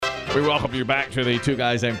We welcome you back to the Two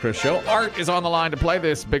Guys Named Chris show. Art is on the line to play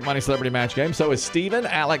this Big Money Celebrity Match game. So is Steven,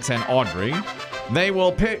 Alex, and Audrey. They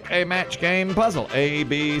will pick a match game puzzle, A,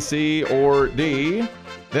 B, C, or D.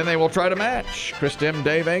 Then they will try to match Chris, Tim,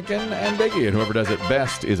 Dave, Aiken, and Biggie. And whoever does it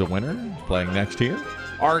best is a winner. Playing next here.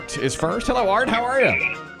 Art is first. Hello, Art. How are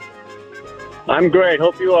you? I'm great.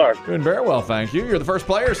 Hope you are. Doing very well, thank you. You're the first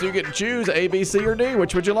player, so you get to choose A, B, C, or D.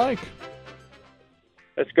 Which would you like?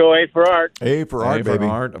 Let's go A for Art. A for Art, baby.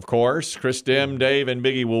 Art, of course. Chris, Tim, Dave, and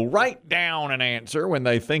Biggie will write down an answer when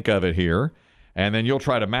they think of it here, and then you'll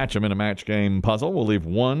try to match them in a match game puzzle. We'll leave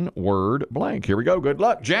one word blank. Here we go. Good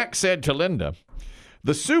luck. Jack said to Linda,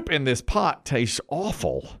 "The soup in this pot tastes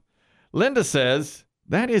awful." Linda says,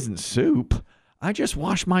 "That isn't soup. I just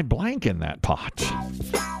washed my blank in that pot."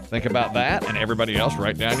 Think about that, and everybody else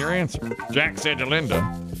write down your answer. Jack said to Linda,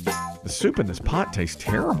 "The soup in this pot tastes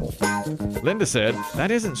terrible." Linda said,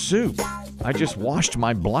 "That isn't soup. I just washed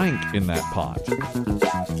my blank in that pot."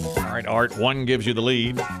 All right, Art, 1 gives you the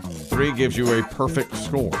lead. 3 gives you a perfect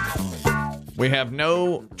score. We have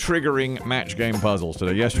no triggering match game puzzles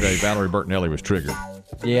today. Yesterday, Valerie Bertinelli was triggered.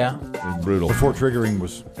 Yeah. It was brutal. Before triggering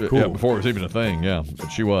was cool. Yeah, before it was even a thing, yeah. But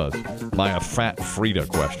she was. My Fat Frida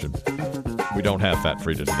question. We don't have Fat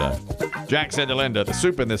Frida today. Jack said to Linda, "The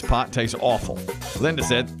soup in this pot tastes awful." Linda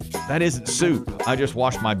said, "That isn't soup. I just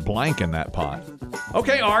washed my blank in that pot."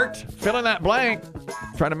 Okay, Art, fill in that blank.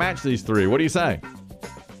 Try to match these 3. What do you say?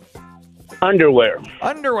 Underwear.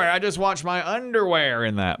 Underwear. I just washed my underwear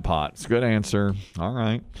in that pot. It's a good answer. All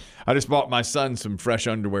right. I just bought my son some fresh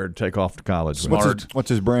underwear to take off to college. What's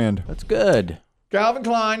his brand? That's good. Calvin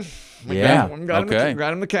Klein. Yeah.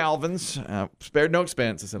 Got him the Calvins. Spared no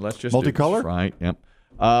expense. I said, let's just Multicolor? do this. Right.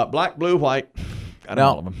 Yep. Black, blue, white. Got Now,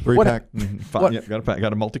 all of them. 3-pack. Fine. Yep, got a pack.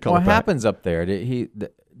 Got a multicolored What pack. happens up there?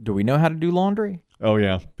 Do we know how to do laundry? Oh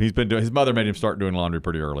yeah, he's been doing. His mother made him start doing laundry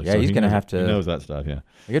pretty early. Yeah, so he's he gonna knows have it. to- He knows that stuff. Yeah.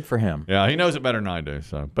 Good for him. Yeah, he knows it better than I do.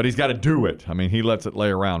 So, but he's got to do it. I mean, he lets it lay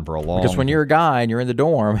around for a long. Because when you're a guy and you're in the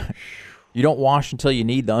dorm, you don't wash until you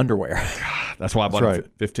need the underwear. That's why I bought him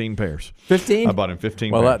 15 pairs. 15? I bought him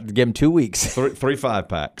 15 Well, pairs. give him 2 weeks. Three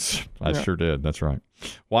 5-packs. I sure did. That's right.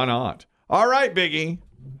 Why not? All right, Biggie.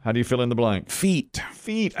 How do you fill in the blank? Feet.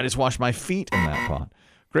 Feet. I just washed my feet in that pot.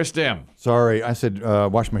 Chris Dim. Sorry, I said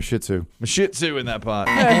wash my Shih Tzu. My Shih Tzu in that pot.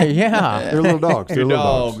 Hey, yeah. They're little dogs. They're Your little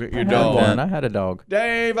dog. dogs. Your I had dog. one. I had a dog.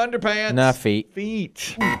 Dave, underpants. Nah, feet.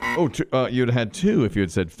 Feet. Oh, you'd have had 2 if you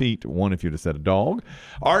had said feet. 1 if you'd have said a dog.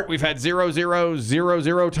 Art, we've had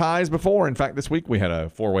 0-0-0-0 ties before. In fact, this week we had a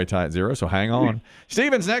 4-way tie at 0, so hang on.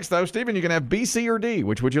 Steven's next, though. Steven, you can have B, C, or D.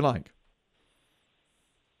 Which would you like?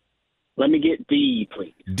 Let me get D,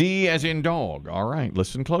 please. D as in dog. All right,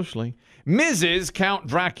 listen closely. Mrs. Count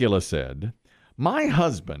Dracula said, "My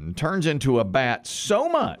husband turns into a bat so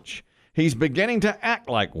much he's beginning to act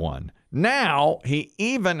like one. Now he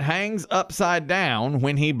even hangs upside down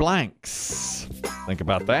when he blanks." Think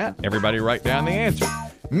about that. Everybody write down the answer.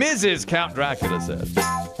 Mrs. Count Dracula said,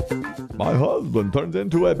 "My husband turns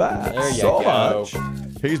into a bat There you so go.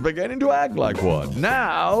 much he's beginning to act like one.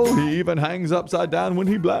 Now he even hangs upside down when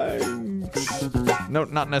he blanks." No,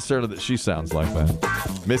 not necessarily that she sounds like that.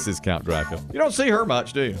 Mrs. Count Dracula. You don't see her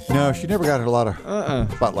much, do you? No, she never got a lot of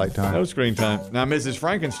spotlight time. No screen time. Now, Mrs.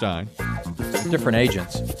 Frankenstein. Different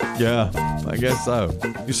agents. Yeah, I guess so.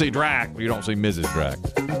 You see Drac, but you don't see Mrs. Drac.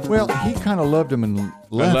 Well, he kind of loved him and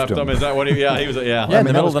left him. Is that what he? Yeah, he was. Yeah. Yeah, in the that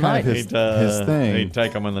middle was of the kind night. His thing. He'd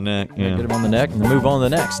take him in the neck. Yeah. Get him on the neck and move on to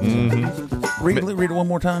the next. Read it one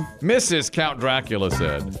more time. Mrs. Count Dracula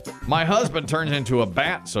said, "My husband turns into a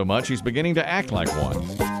bat so much he's beginning to act like one.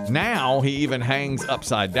 Now he even hangs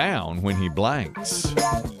upside down when he blanks."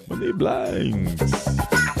 When he blanks.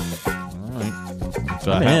 All right.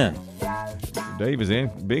 So I'm in. Dave is in.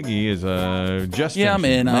 Biggie is just. Yeah, I'm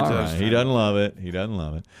in. All right. He doesn't love it. He doesn't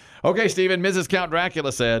love it. Okay, Stephen. Mrs. Count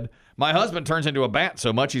Dracula said, "My husband turns into a bat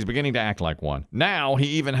so much he's beginning to act like one. Now he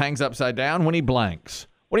even hangs upside down when he blanks."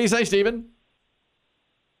 What do you say, Stephen?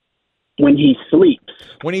 When he sleeps.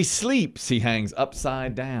 When he sleeps, he hangs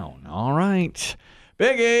upside down. All right.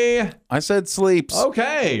 Biggie. I said sleeps.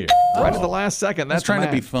 Okay. Right at the last second. I was That's trying to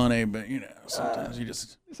be match. funny, but sometimes you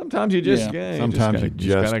just. Sometimes you just, Yeah. Sometimes you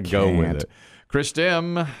just gotta go with can't. it. Chris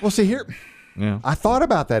Dim. Well, see here, Yeah. I thought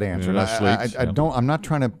about that answer. Yeah, and that I sleeps, yeah. don't. I'm not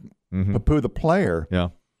trying to poo-poo the player, Yeah.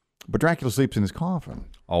 but Dracula sleeps in his coffin,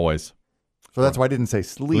 Always. so that's why I didn't say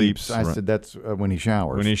sleeps. I right. said that's when he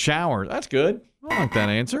showers. When he showers. That's good. I like that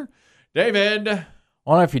answer. David,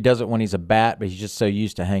 I don't know if he does it when he's a bat, but he's just so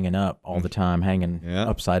used to hanging up all the time, hanging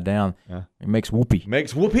upside down. Yeah. It makes whoopee.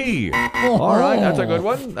 Makes whoopee. All right, that's a good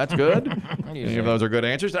one. That's good. Any of those are good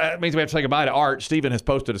answers. That means we have to say goodbye to Art. Steven has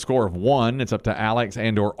posted a score of 1. It's up to Alex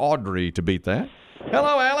and or Audrey to beat that.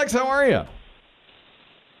 Hello, Alex. How are you?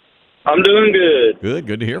 I'm doing good. Good.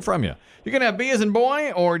 Good to hear from you. You can have B as in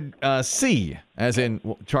boy or C as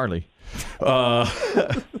in Charlie.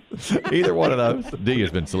 Either one of those. D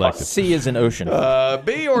has been selected. C is an ocean.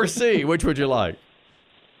 B or C, which would you like?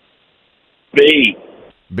 B.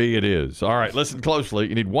 B it is. All right, listen closely.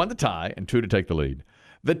 You need 1 to tie and 2 to take the lead.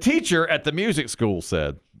 The teacher at the music school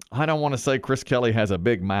said, I don't want to say Chris Kelly has a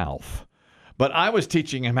big mouth, but I was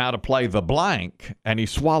teaching him how to play the blank, and he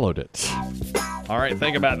swallowed it. All right,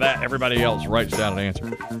 think about that. Everybody else writes down an answer.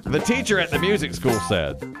 The teacher at the music school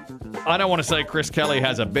said, I don't want to say Chris Kelly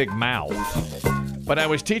has a big mouth, but I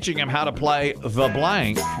was teaching him how to play the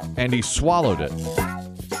blank, and he swallowed it.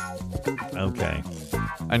 Okay.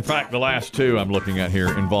 In fact, the last 2 I'm looking at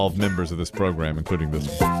here involve members of this program, including this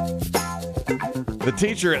one. The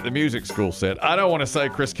teacher at the music school said, I don't want to say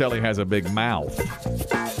Chris Kelly has a big mouth,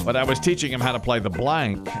 but I was teaching him how to play the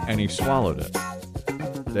blank, and he swallowed it.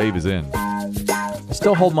 Dave is in. I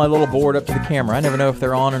still hold my little board up to the camera. I never know if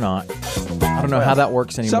they're on or not. I don't know how that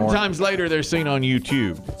works anymore. Sometimes later they're seen on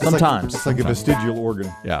YouTube. Sometimes. It's like a vestigial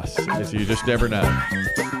organ. Yes, you just never know.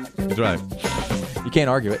 That's right. You can't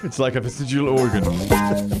argue it. It's like a vestigial organ.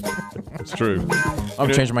 It's true.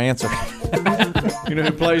 I'm changing my answer. You know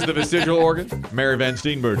who plays the vestigial organ? Mary Van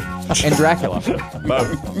Steenburgen. And Dracula.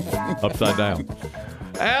 Both. Upside down.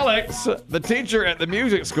 Alex, the teacher at the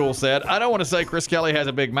music school said, I don't want to say Chris Kelly has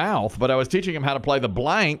a big mouth, but I was teaching him how to play the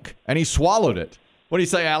blank, and he swallowed it. What do you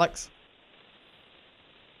say, Alex?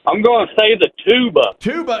 I'm going to say the tuba.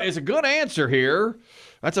 Tuba is a good answer here.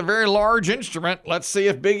 That's a very large instrument. Let's see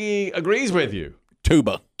if Biggie agrees with you.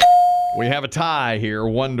 Tuba. We have a tie here,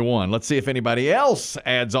 1-1. Let's see if anybody else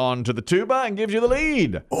adds on to the tuba and gives you the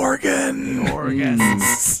lead. Organ.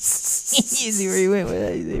 Easy where you went with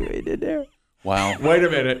that. Easy where you did there. Wow. Wait a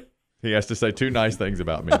minute. He has to say 2 nice things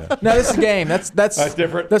about me now. No, this is a game. That's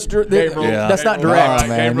different. That's Gabriel. that's not Gabriel. direct. All right,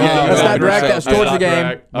 man. Gabriel. No, that's not direct. That's That's towards not the game.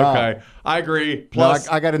 direct. Okay. I agree. Plus,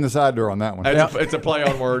 I got in the side door on that one. it's a play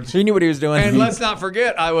on words. He knew what he was doing. And let's not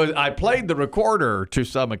forget, I played the recorder to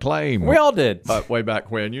some acclaim. We all did. Way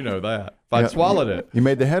back when, you know that. If I'd swallowed it. You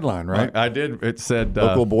made the headline, right? I did. It said...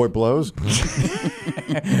 Local boy blows.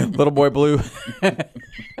 Little boy blue.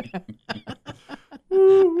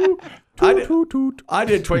 I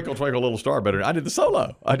did Twinkle Twinkle Little Star better. I did the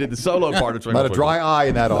solo. I did the solo part of Twinkle Not a Twinkle. dry eye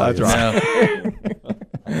in that audience. That's right.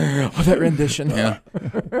 Oh, that rendition. Yeah.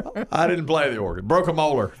 I didn't play the organ. Broke a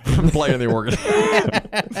molar playing the organ.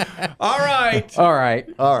 All right. All right.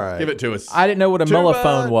 All right. Give it to us. I didn't know what a Tuba,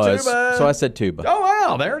 mellophone was, tuba. so I said tuba. Oh,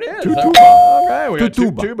 wow. There it is. Okay. We got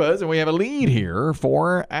 2 Tuba. tubas, and we have a lead here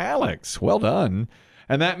for Alex. Well done.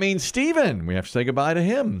 And that means Steven. We have to say goodbye to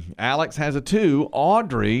him. Alex has a 2.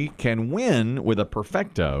 Audrey can win with a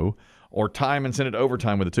perfecto or time and send it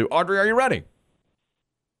overtime with a 2. Audrey, are you ready?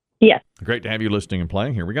 Yes. Great to have you listening and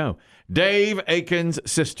playing. Here we go. Dave Aiken's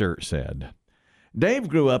sister said, Dave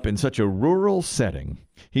grew up in such a rural setting.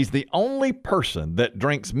 He's the only person that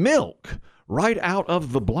drinks milk right out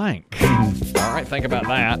of the blank. All right, think about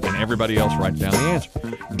that, and everybody else write down the answer.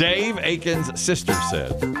 Dave Aiken's sister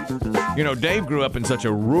said, Dave grew up in such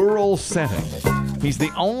a rural setting. He's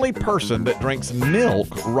the only person that drinks milk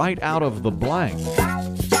right out of the blank.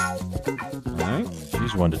 All right.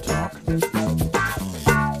 She's one to talk.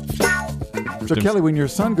 So, Kelly, when your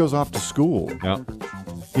son goes off to school, Yeah.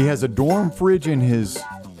 he has a dorm fridge in his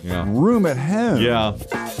room at home. Yeah.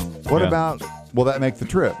 What Yeah. about, will that make the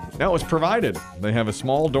trip? That was provided. They have a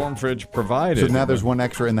small dorm fridge provided. So now there's one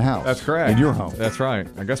extra in the house. That's correct. In your home. That's right.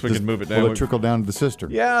 I guess we could move it down. Will it trickle down to the sister?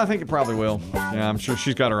 Yeah, I think it probably will. Yeah, I'm sure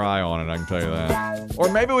she's got her eye on it, I can tell you that. Or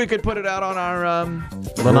maybe we could put it out on our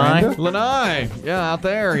Lanai? lanai. Yeah, out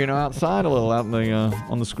there, outside a little, out in the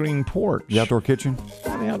on the screen porch. The outdoor kitchen?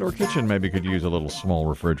 The outdoor kitchen maybe could use a little small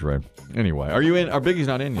refrigerator. Anyway, are you in? Our Biggie's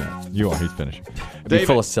not in yet. You are. He's finished. Be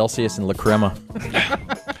full of Celsius and La Crema.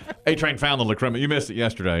 A-Train found the La Crema. You missed it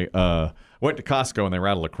yesterday. Went to Costco and they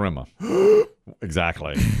ran a La Crema.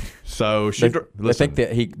 Exactly. So she. They think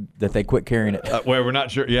that they quit carrying it. Well, we're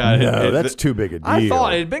not sure. Yeah, No, that's too big a deal. I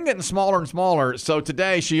thought it had been getting smaller and smaller. So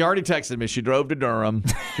today she already texted me. She drove to Durham.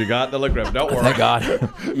 She got the La Crema. Don't worry. Thank God.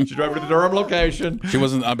 She drove to the Durham location.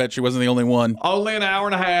 I bet she wasn't the only one. Only an hour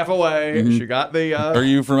and a half away. Mm-hmm. She got the. Are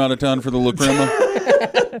you from out of town for the La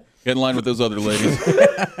Crema? Get in line with those other ladies.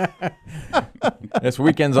 This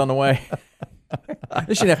weekend's on the way.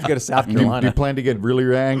 You shouldn't have to go to South Do you Carolina. plan to get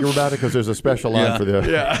really angry about it? Because there's a special line for the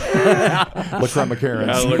LaCrema Karens.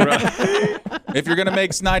 If you're going to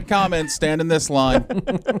make snide comments, stand in this line.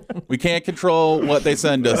 We can't control what they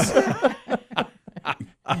send us.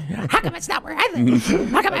 How come it's not where I live?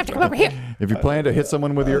 How come I have to come over here? If you plan to hit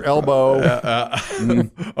someone with your elbow,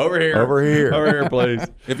 Over here. Over here. Over here, please.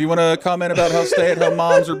 If you want to comment about how stay-at-home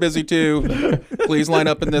moms are busy too, please line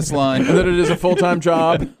up in this line. And that it is a full-time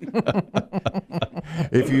job.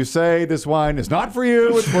 if you say this wine is not for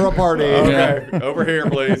you, it's for a party. Okay. Over here,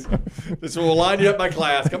 please. This will line you up by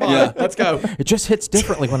class. Come on. Yeah. Let's go. It just hits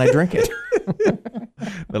differently when I drink it.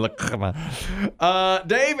 Come on.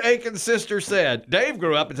 Dave Aiken's sister said, Dave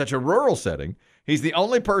grew up in such a rural setting, he's the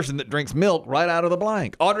only person that drinks milk right out of the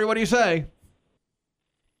blank. Audrey, what do you say?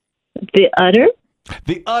 The udder?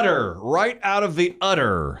 The udder, right out of the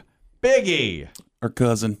udder. Biggie, Our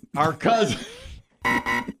cousin. our cousin.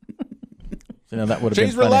 You know, that would have been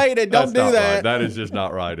She's funny. related. Don't That's do not that. Right. That is just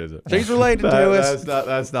not right, is it? She's related to us.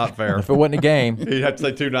 That's not fair. If it wasn't a game. You have to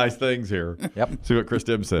say two nice things here. Yep. See what Chris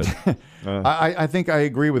Dim said. I think I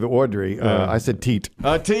agree with Audrey. I said teat.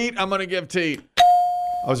 Teat, I'm going to give Teat.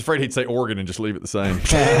 I was afraid he'd say organ and just leave it the same.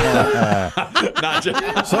 Not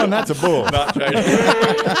just, Son, that's a bull. not changing.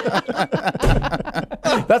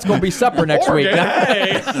 That's going to be supper next week. Organ,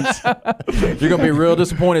 hey. You're going to be real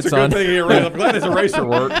disappointed, It's a son. good thing he erased. I'm glad his eraser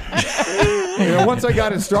worked. Once I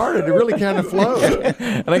got it started, it really kind of flowed.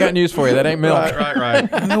 And I got news for you. That ain't milk. Right.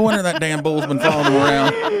 No wonder that damn bull's been following him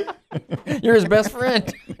around. You're his best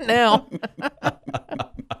friend now.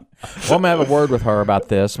 Well, I'm going to have a word with her about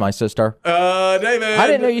this, my sister. David. I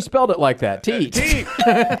didn't know you spelled it like that. Teat. Teat.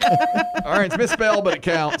 All right, it's misspelled, but it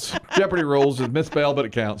counts. Jeopardy rules is misspelled, but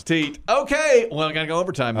it counts. Teat. Okay. Well, I got to go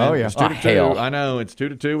overtime, man. Oh, yeah. It's 2 to 2. hell. I know. It's 2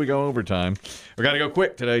 to 2. We go overtime. We got to go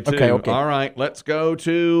quick today, too. Okay. All right. Let's go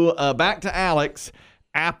to back to Alex.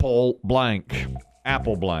 Apple blank.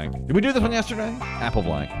 Apple blank. Did we do this one yesterday? Apple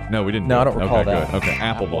blank. No, we didn't. No, do I it. don't recall okay, that. Good. Okay.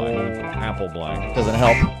 Apple blank. Apple blank. Doesn't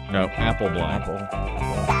help. No. Apple blank.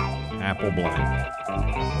 Apple blank.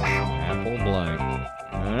 Apple blank.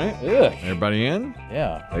 All right. Ugh. Everybody in?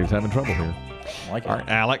 Yeah. Dave's having trouble here. I like it. All right,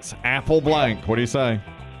 Alex, apple blank. What do you say?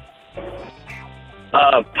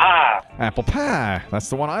 Pie. Apple pie. That's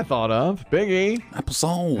the one I thought of. Biggie.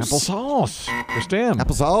 Applesauce. Applesauce. Christine.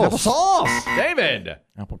 Applesauce. Applesauce. David.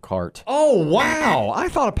 Apple cart. Oh, wow. I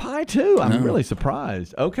thought of pie, too. I'm really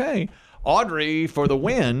surprised. Okay. Audrey, for the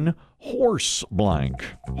win, horse blank.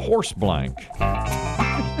 Horse blank.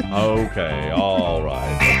 Okay. All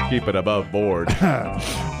right. Let's keep it above board.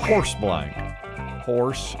 Horse blank.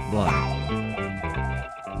 Horse blank.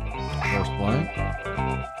 Horse blank.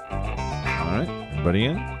 All right. Everybody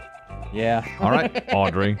in? Yeah. All right.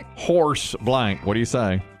 Audrey. Horse blank. What do you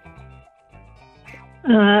say?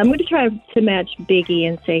 I'm going to try to match Biggie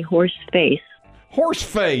and say horse face. Horse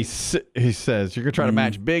face, he says. You're going to try to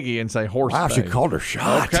match Biggie and say horse Wow, face. she called her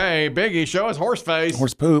shot. Okay, Biggie, show us horse face.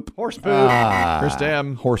 Horse poop. Horse poop. Chris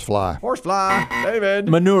Dim. Horsefly. Horsefly. David.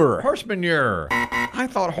 Manure. Horse manure. I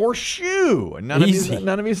thought horseshoe. None Easy.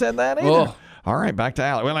 of you said that either. Oh. All right, back to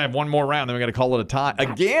Alex. We only have one more round, then we got to call it a tie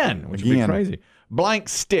again, which would be Again. crazy. Blank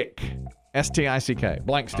stick. S-T-I-C-K.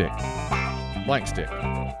 Blank stick. Blank stick.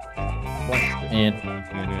 Blank stick. And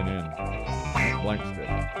In. Blank stick.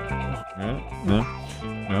 Yeah?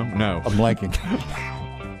 No. I'm blanking.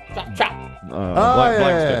 Blank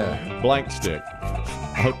yeah. stick. Blank stick.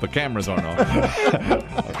 I hope the cameras aren't on.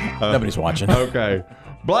 nobody's watching. Okay.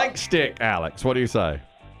 Blank stick, Alex. What do you say?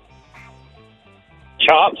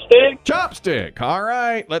 Chopstick. Chopstick. All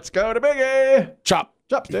right. Let's go to Biggie.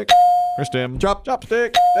 Chopstick. Chris Tim.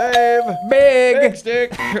 Chopstick. Dave. Big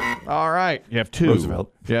stick. All right. You have two.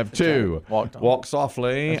 Roosevelt. You have two. Walk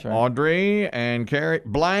softly. That's right. Audrey and Carrie.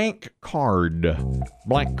 Blank card.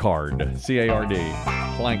 Blank card. C-A-R-D.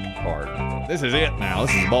 Blank card. This is it now.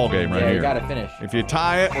 This is the ball game right Yeah, here. you got to finish. If you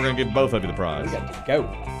tie it, we're going to give both of you the prize. You got to go.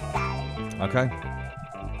 Okay.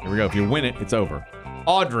 Here we go. If you win it, it's over.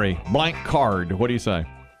 Audrey, blank card. What do you say?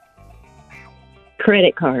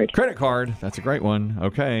 Credit card. Credit card. That's a great one.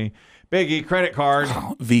 Okay. Biggie, credit card.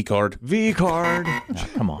 V card. V card. Oh,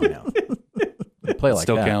 come on now. You play like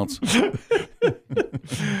Still that. counts.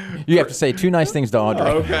 You have to say two nice things to Audrey.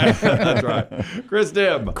 Okay. That's right. Chris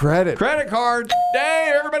Dim. Credit. Credit card.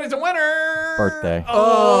 Dave, everybody's a winner. Birthday.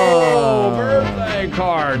 Oh, birthday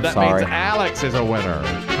card. That Sorry. means Alex is a winner.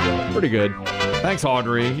 Pretty good. Thanks,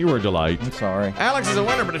 Audrey. You were a delight. I'm sorry. Alex is a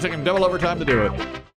winner, but it took him double overtime to do it.